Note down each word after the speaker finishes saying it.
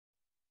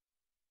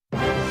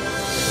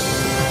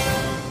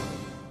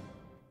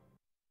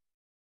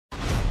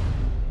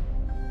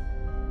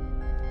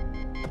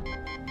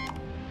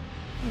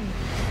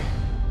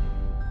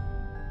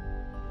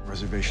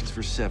Reservations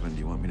for 7. Do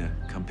you want me to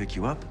come pick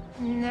you up?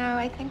 No,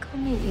 I think I'll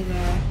meet you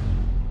there.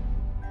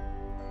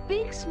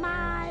 Big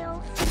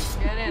smile.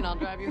 Get in, I'll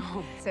drive you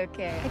home. It's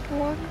okay. I can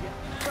walk.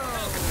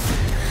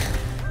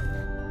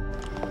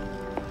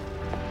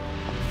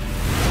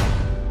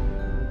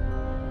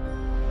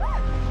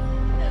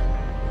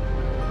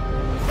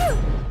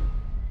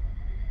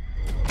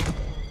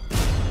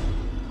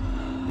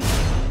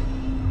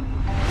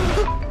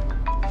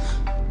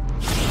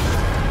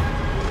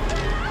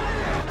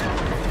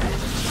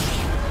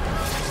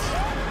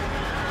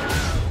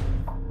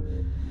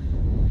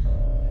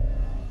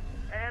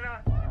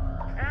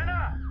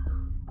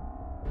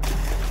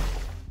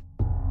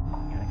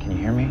 Can you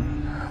hear me?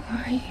 Who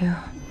are you?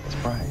 It's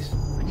Bryce.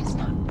 It's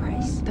not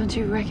Bryce. Don't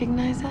you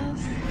recognize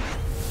us?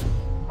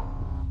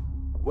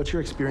 What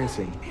you're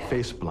experiencing,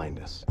 face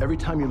blindness. Every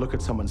time you look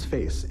at someone's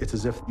face, it's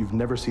as if you've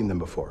never seen them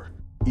before.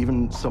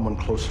 Even someone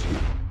close to you.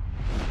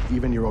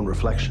 Even your own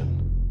reflection.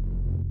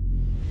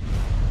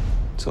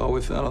 It's all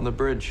we found on the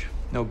bridge.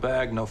 No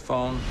bag, no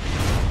phone.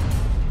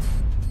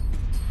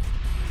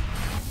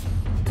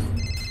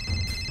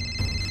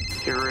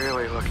 You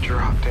really look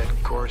drop-dead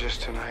gorgeous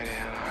tonight,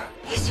 Anna.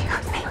 He's here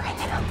with me right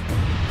now.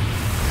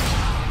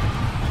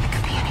 It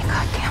could be any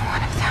goddamn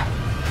one of them.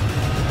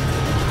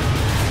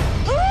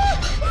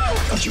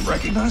 Don't you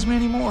recognize me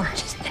anymore?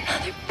 Just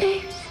another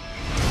face.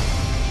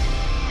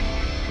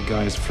 The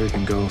guy's a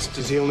freaking ghost.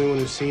 Is he the only one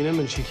who's seen him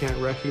and she can't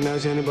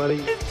recognize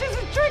anybody? It's just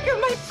a trick of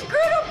my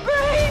screwed-up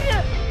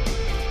brain!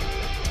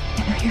 I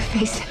know your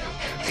face.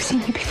 I've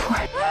seen you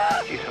before.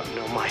 You don't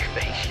know my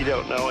face. You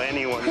don't know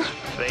anyone's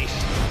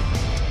face.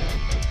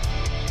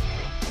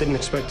 Didn't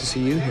expect to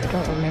see you here. I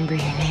don't remember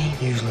your name.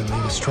 Usually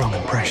leave a strong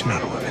impression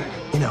on women.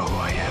 You know who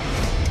I am.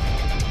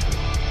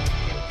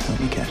 Help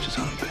me catch us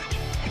on a bitch.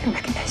 I can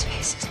recognize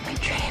faces in my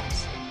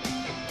dreams.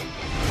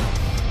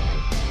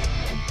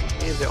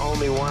 He's the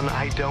only one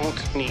I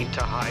don't need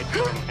to hide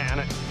from,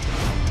 Anna.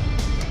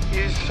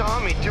 You saw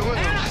me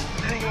doing those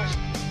things.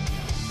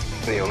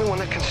 The only one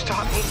that can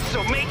stop me,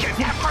 so make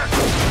an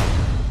effort!